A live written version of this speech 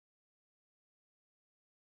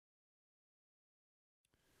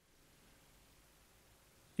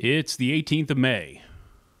It's the 18th of May.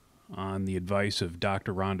 On the advice of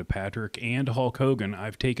Dr. Rhonda Patrick and Hulk Hogan,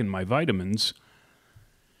 I've taken my vitamins,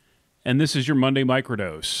 and this is your Monday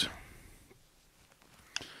Microdose.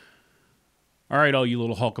 All right, all you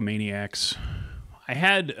little Hulkamaniacs. I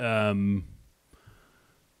had a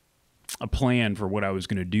plan for what I was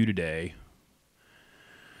going to do today,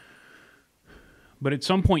 but at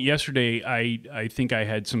some point yesterday, I think I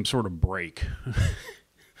had some sort of break,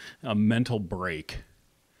 a mental break.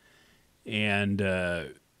 And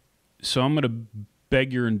so I'm going to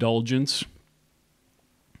beg your indulgence.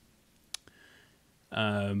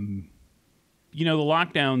 The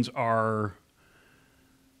lockdowns are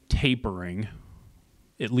tapering,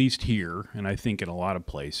 at least here, and I think in a lot of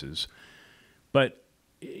places. But,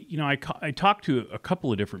 I talked to a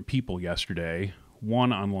couple of different people yesterday,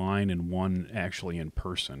 one online and one actually in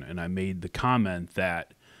person, and I made the comment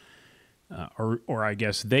that, or I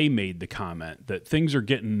guess they made the comment that things are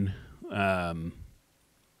getting a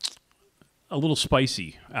little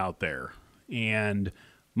spicy out there. And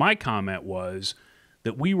my comment was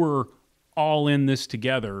that we were all in this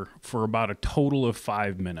together for about a total of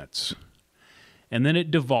 5 minutes. And then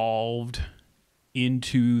it devolved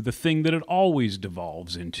into the thing that it always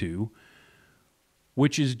devolves into,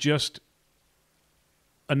 which is just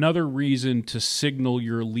another reason to signal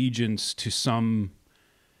your allegiance to some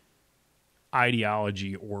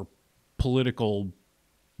ideology or political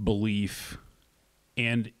belief,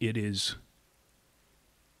 and it is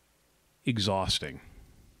exhausting.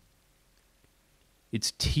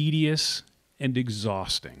 It's tedious and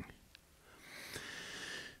exhausting.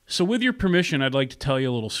 So with your permission, I'd like to tell you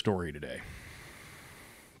a little story today.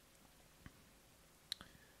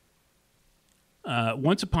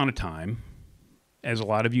 Once upon a time, as a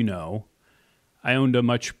lot of you know, I owned a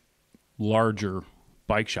much larger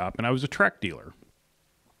bike shop, and I was a Trek dealer.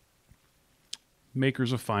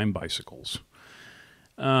 Makers of fine bicycles.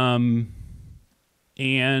 And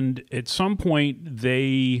at some point,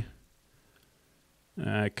 they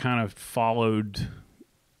kind of followed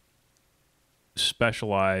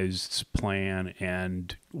Specialized's plan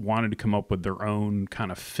and wanted to come up with their own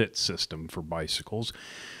kind of fit system for bicycles.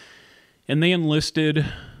 And they enlisted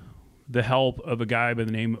the help of a guy by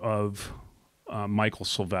the name of Michael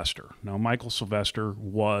Sylvester. Now, Michael Sylvester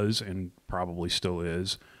was, and probably still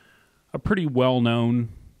is, a pretty well-known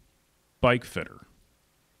bike fitter.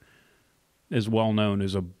 As well-known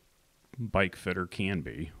as a bike fitter can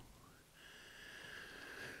be.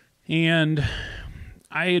 And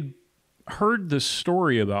I had heard this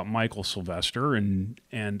story about Michael Sylvester, and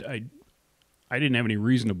I didn't have any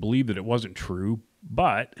reason to believe that it wasn't true,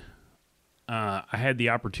 but I had the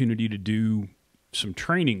opportunity to do some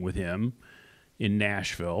training with him in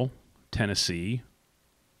Nashville, Tennessee.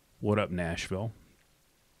 What up, Nashville?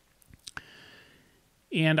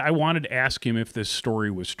 And I wanted to ask him if this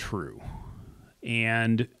story was true.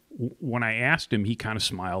 And when I asked him, he kind of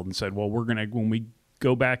smiled and said, well, when we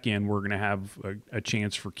go back in, we're going to have a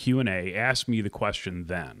chance for Q&A. Ask me the question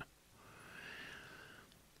then.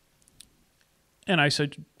 And I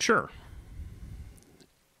said, sure.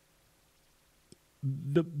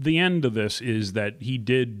 The end of this is that he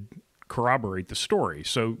did corroborate the story.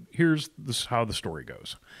 So here's how the story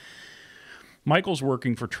goes. Michael's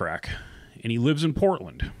working for Trek, and he lives in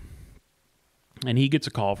Portland. And he gets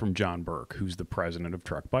a call from John Burke, who's the president of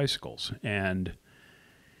Trek Bicycles. And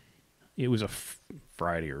it was a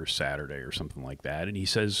Friday or Saturday or something like that. And he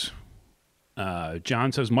says,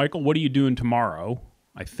 John says, Michael, what are you doing tomorrow?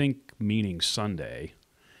 I think meaning Sunday.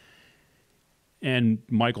 And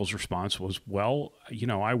Michael's response was, well,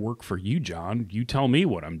 I work for you, John. You tell me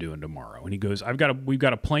what I'm doing tomorrow. And he goes, we've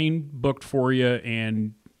got a plane booked for you,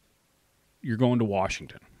 and you're going to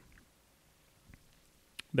Washington.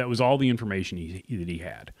 That was all the information that he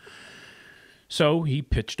had. So he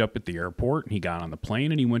pitched up at the airport, and he got on the plane,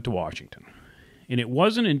 and he went to Washington. And it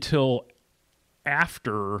wasn't until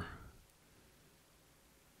after,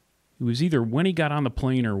 it was either when he got on the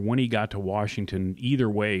plane or when he got to Washington, either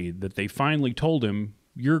way, that they finally told him,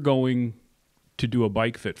 you're going to do a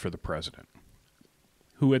bike fit for the president,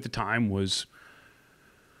 who at the time was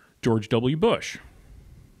George W. Bush,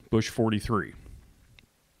 Bush 43.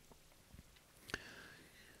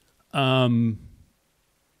 And,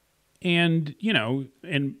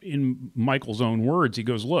 in Michael's own words, he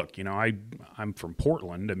goes, look, I'm from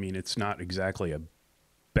Portland. I mean, it's not exactly a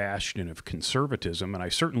bastion of conservatism, and I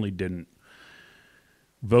certainly didn't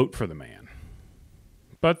vote for the man.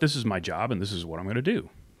 But this is my job, and this is what I'm going to do.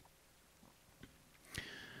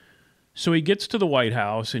 So he gets to the White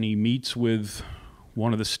House, and he meets with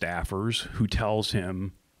one of the staffers who tells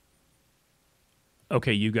him,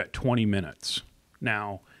 okay, you've got 20 minutes.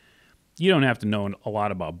 Now, You don't have to know a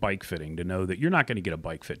lot about bike fitting to know that you're not going to get a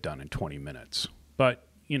bike fit done in 20 minutes. But,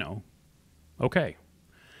 okay.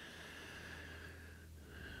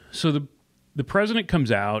 So the president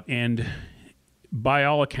comes out, and by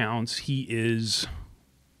all accounts, he is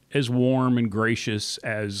as warm and gracious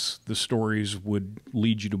as the stories would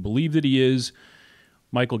lead you to believe that he is.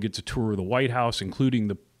 Michael gets a tour of the White House, including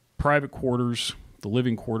the private quarters, the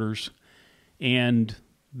living quarters, and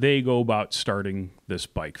they go about starting this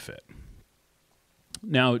bike fit.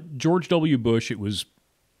 Now, George W. Bush, it was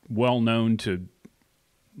well known to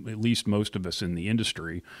at least most of us in the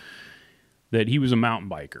industry that he was a mountain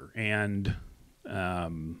biker. And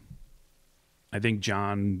I think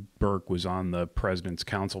John Burke was on the President's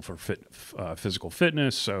Council for Physical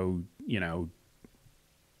Fitness. So,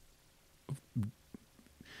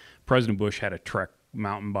 President Bush had a Trek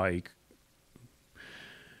mountain bike.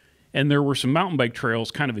 And there were some mountain bike trails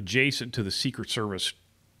kind of adjacent to the Secret Service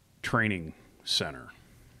training center.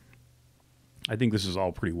 I think this is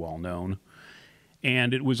all pretty well known.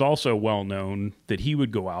 And it was also well known that he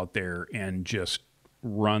would go out there and just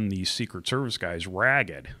run these Secret Service guys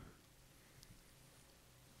ragged.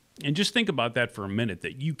 And just think about that for a minute,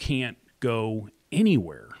 that you can't go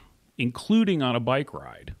anywhere, including on a bike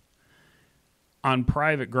ride, on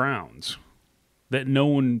private grounds, that no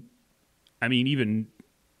one, even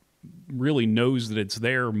really knows that it's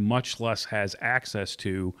there, much less has access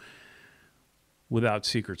to, without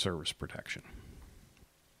Secret Service protection.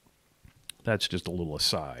 That's just a little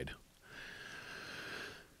aside.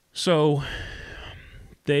 So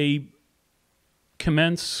they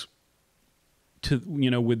commence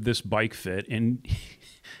with this bike fit, and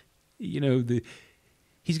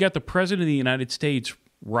he's got the President of the United States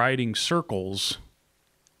riding circles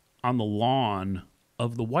on the lawn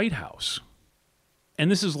of the White House.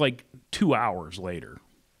 And this is like 2 hours later.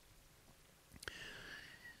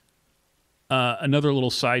 Another little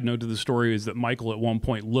side note to the story is that Michael at one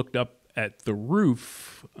point looked up at the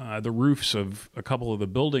roofs of a couple of the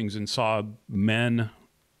buildings, and saw men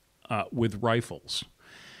with rifles.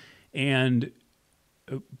 And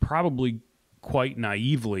probably quite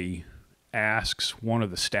naively asks one of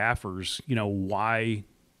the staffers,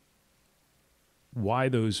 why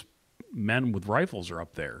those men with rifles are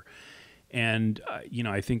up there. And,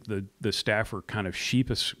 I think the staffer kind of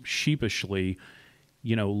sheepishly,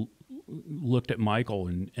 looked at Michael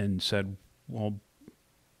and said, well,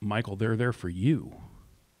 Michael, they're there for you.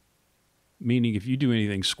 Meaning if you do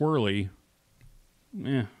anything squirrely,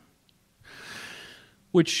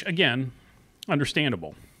 which, again,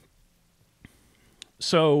 understandable.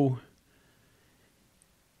 So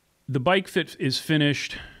the bike fit is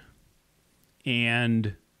finished,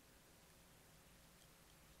 and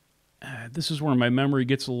this is where my memory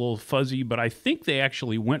gets a little fuzzy, but I think they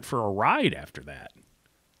actually went for a ride after that.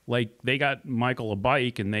 Like, they got Michael a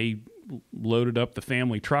bike, and they loaded up the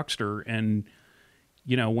family truckster and,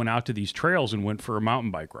 went out to these trails and went for a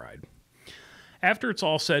mountain bike ride. After it's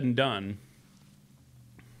all said and done,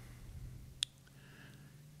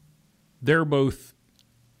 they're both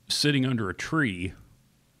sitting under a tree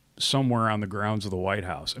somewhere on the grounds of the White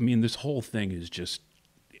House. This whole thing is just,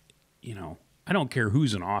 I don't care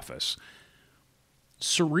who's in office.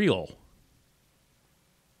 Surreal.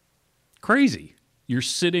 Crazy. You're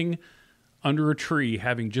sitting under a tree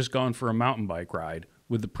having just gone for a mountain bike ride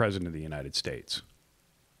with the President of the United States.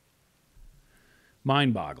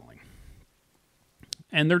 Mind-boggling.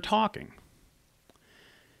 And they're talking.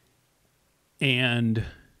 And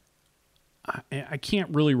I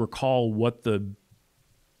can't really recall what the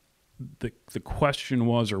question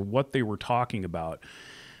was or what they were talking about.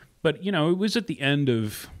 But, it was at the end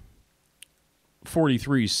of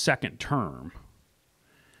 43's second term.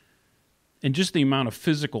 And just the amount of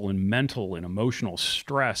physical and mental and emotional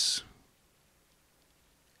stress,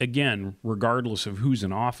 again, regardless of who's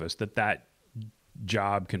in office, that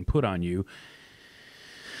job can put on you.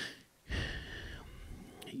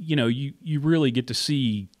 You really get to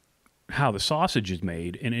see how the sausage is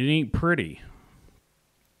made, and it ain't pretty.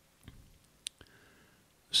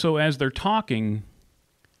 So as they're talking,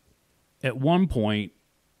 at one point,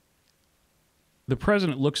 the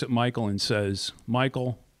president looks at Michael and says,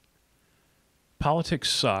 Michael, politics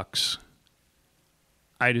sucks.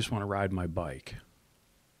 I just want to ride my bike.